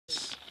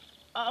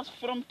as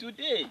from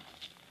today,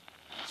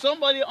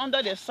 somebody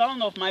under the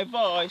sound of my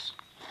voice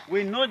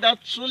will know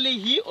that truly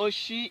he or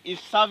she is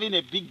serving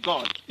a big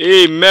God.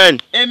 Amen.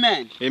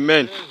 Amen.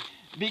 Amen.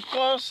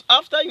 Because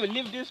after you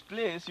leave this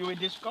place, you will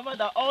discover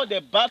that all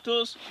the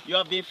battles you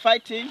have been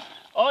fighting,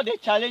 all the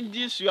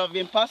challenges you have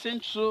been passing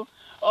through,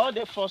 all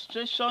the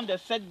frustration, the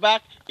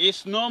setback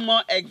is no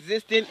more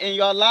existing in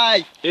your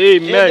life.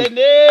 Amen. In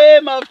the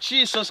name of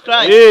Jesus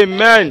Christ.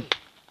 Amen.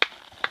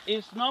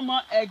 It's no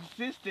more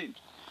existing.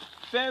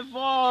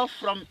 Favor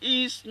from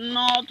east,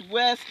 north,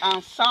 west,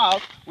 and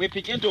south will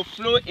begin to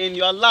flow in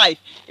your life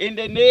in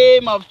the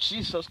name of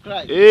Jesus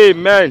Christ.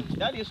 Amen.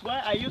 That is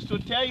why I used to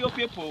tell you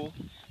people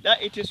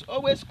that it is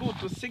always good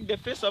to seek the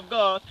face of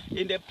God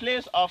in the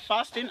place of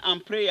fasting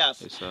and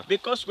prayers. Yes, sir.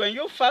 Because when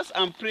you fast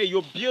and pray,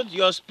 you build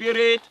your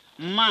spirit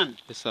man.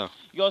 Yes, sir.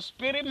 Your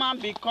spirit man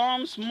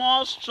becomes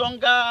more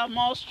stronger,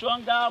 more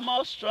stronger,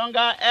 more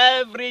stronger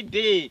every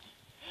day.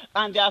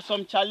 And there are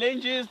some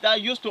challenges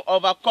that used to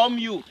overcome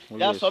you. Oh,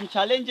 there are yes. some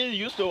challenges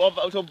you used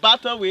to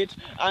battle with,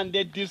 and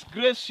they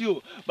disgrace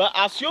you. But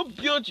as you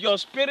build your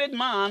spirit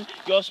man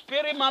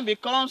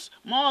becomes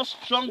more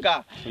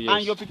stronger. Oh, yes.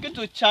 And you begin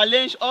to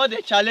challenge all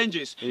the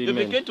challenges. Amen. You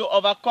begin to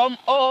overcome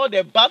all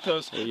the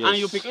battles. Oh, yes. And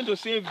you begin to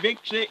see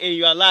victory in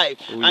your life.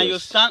 Oh, and you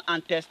yes. stand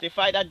and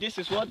testify that this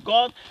is what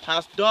God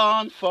has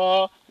done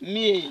for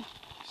me.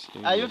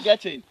 Yes. Are you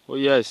getting? Oh,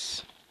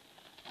 yes.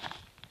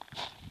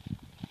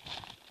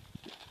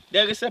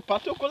 There is a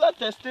particular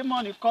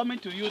testimony coming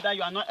to you that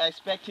you are not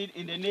expecting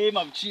in the name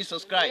of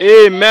Jesus Christ.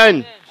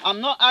 Amen. I'm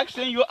not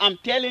asking you, I'm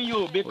telling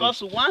you,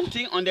 because one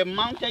thing on the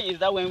mountain is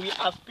that when we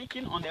are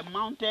speaking on the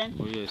mountain,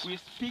 Oh, yes. we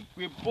speak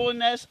with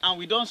boldness and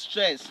we don't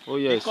stress. Oh,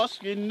 yes. Because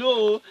we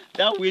know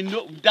that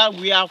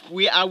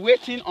we are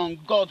waiting on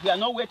God. We are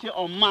not waiting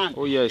on man.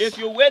 Oh, yes. If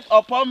you wait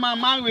upon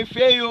man will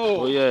fail you.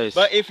 Oh, yes.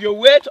 But if you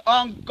wait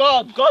on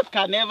God, God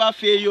can never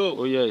fail you.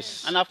 Oh,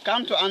 yes. And I've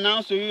come to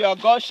announce to you, your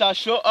God shall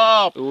show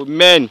up.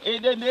 Amen.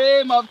 In the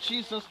name of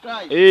Jesus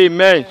Christ.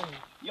 Amen.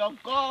 Your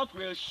God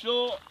will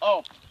show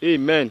up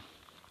Amen.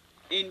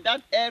 in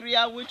that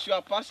area which you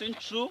are passing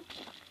through.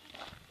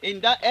 In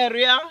that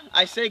area,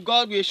 I say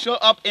God will show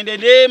up in the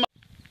name.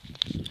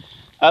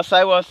 As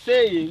I was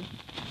saying,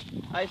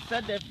 I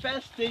said the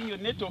first thing you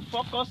need to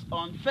focus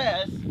on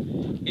first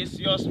is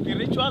your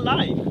spiritual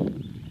life.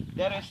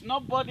 There is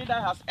nobody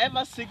that has ever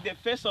seeked the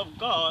face of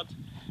God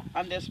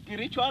and the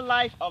spiritual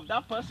life of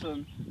that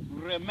person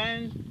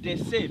remains the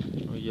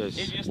same. Oh, yes.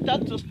 If you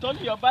start to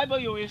study your Bible,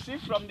 you will see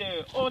from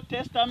the Old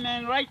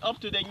Testament right up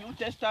to the New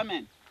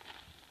Testament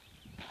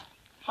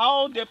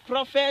how the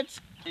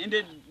prophets in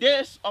the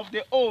days of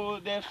the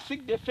old, they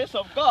seek the face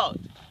of God.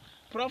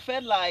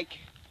 Prophets like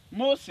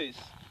Moses,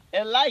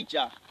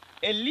 Elijah,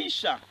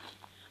 Elisha,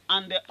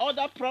 and the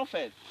other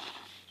prophets,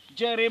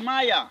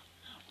 Jeremiah,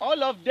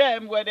 all of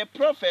them were the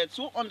prophets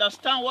who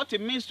understand what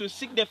it means to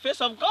seek the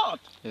face of God.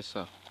 Yes,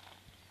 sir.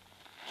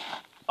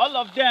 All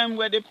of them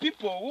were the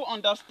people who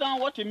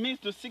understand what it means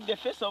to seek the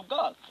face of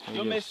God. Oh,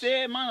 you yes. may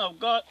say, man of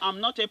God, I'm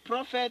not a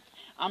prophet,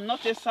 I'm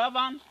not a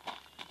servant,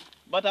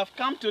 but I've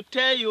come to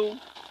tell you,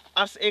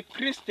 as a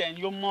Christian,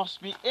 you must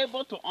be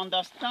able to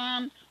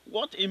understand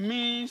what it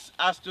means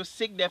as to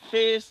seek the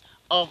face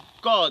of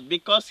God,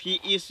 because He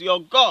is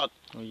your God.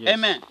 Oh, yes.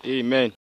 Amen. Amen.